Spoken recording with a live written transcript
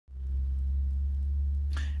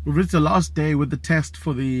We've reached the last day with the test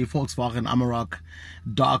for the Volkswagen Amarok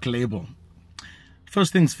dark label.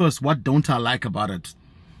 First things first, what don't I like about it?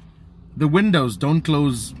 The windows don't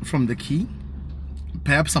close from the key.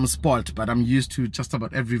 Perhaps I'm spoilt, but I'm used to just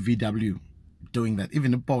about every VW doing that. Even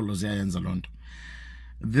the Polos here in Zalond.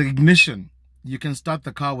 The ignition, you can start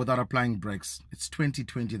the car without applying brakes. It's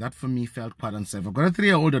 2020. That for me felt quite unsafe. I've got a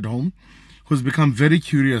 3-year-old at home who's become very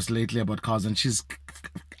curious lately about cars, and she's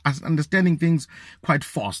understanding things quite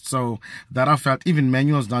fast. So that I felt, even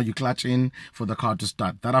manuals now, you clutch in for the car to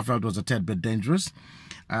start. That I felt was a tad bit dangerous.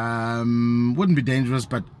 Wouldn't be dangerous,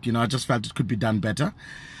 but you know, I just felt it could be done better.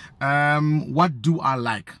 What do I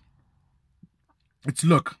like? It's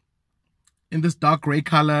look. In this dark gray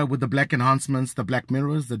color with the black enhancements, the black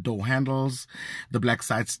mirrors, the door handles, the black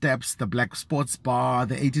side steps, the black sports bar,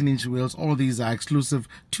 the 18-inch wheels, all these are exclusive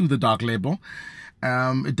to the dark label.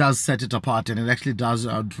 It does set it apart, and it actually does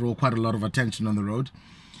draw quite a lot of attention on the road.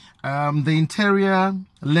 The interior,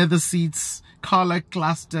 leather seats, car-like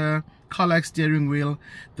cluster, car-like steering wheel,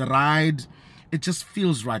 the ride, it just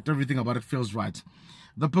feels right. Everything about it feels right.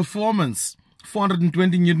 The performance,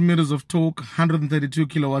 420 Newton meters of torque, 132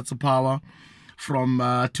 kilowatts of power from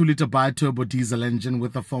a 2-liter bi-turbo diesel engine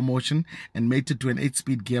with a 4-motion and mated to an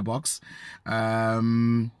 8-speed gearbox.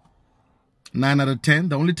 9 out of 10.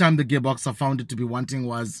 The only time the gearbox I found it to be wanting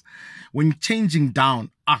was when changing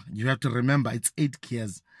down. You have to remember it's 8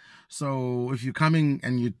 gears. So if you're coming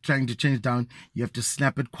and you're trying to change down, you have to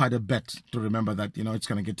snap it quite a bit to remember that, you know, it's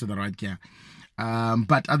going to get to the right gear.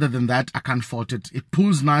 But other than that, I can't fault it. It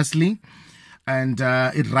pulls nicely. And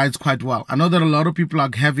it rides quite well. I know that a lot of people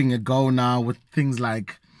are having a go now with things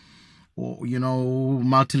like, you know,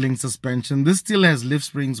 multi-link suspension. This still has lift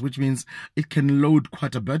springs, which means it can load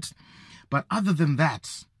quite a bit. But other than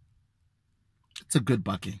that, it's a good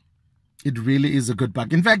bakkie. It really is a good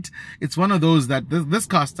bakkie. In fact, it's one of those that this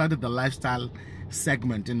car started the lifestyle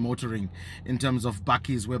segment in motoring in terms of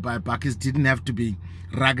bakkies, whereby bakkies didn't have to be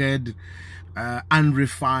rugged,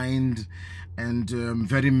 unrefined, and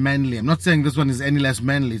very manly. I'm not saying this one is any less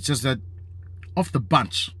manly. It's just that of the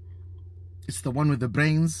bunch, it's the one with the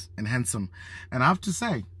brains and handsome. And I have to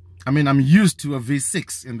say, I mean, I'm used to a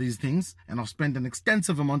V6 in these things, and I've spent an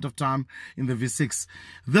extensive amount of time in the V6.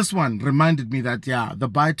 This one reminded me that, yeah, the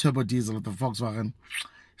bi-turbo diesel of the Volkswagen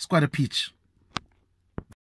is quite a peach.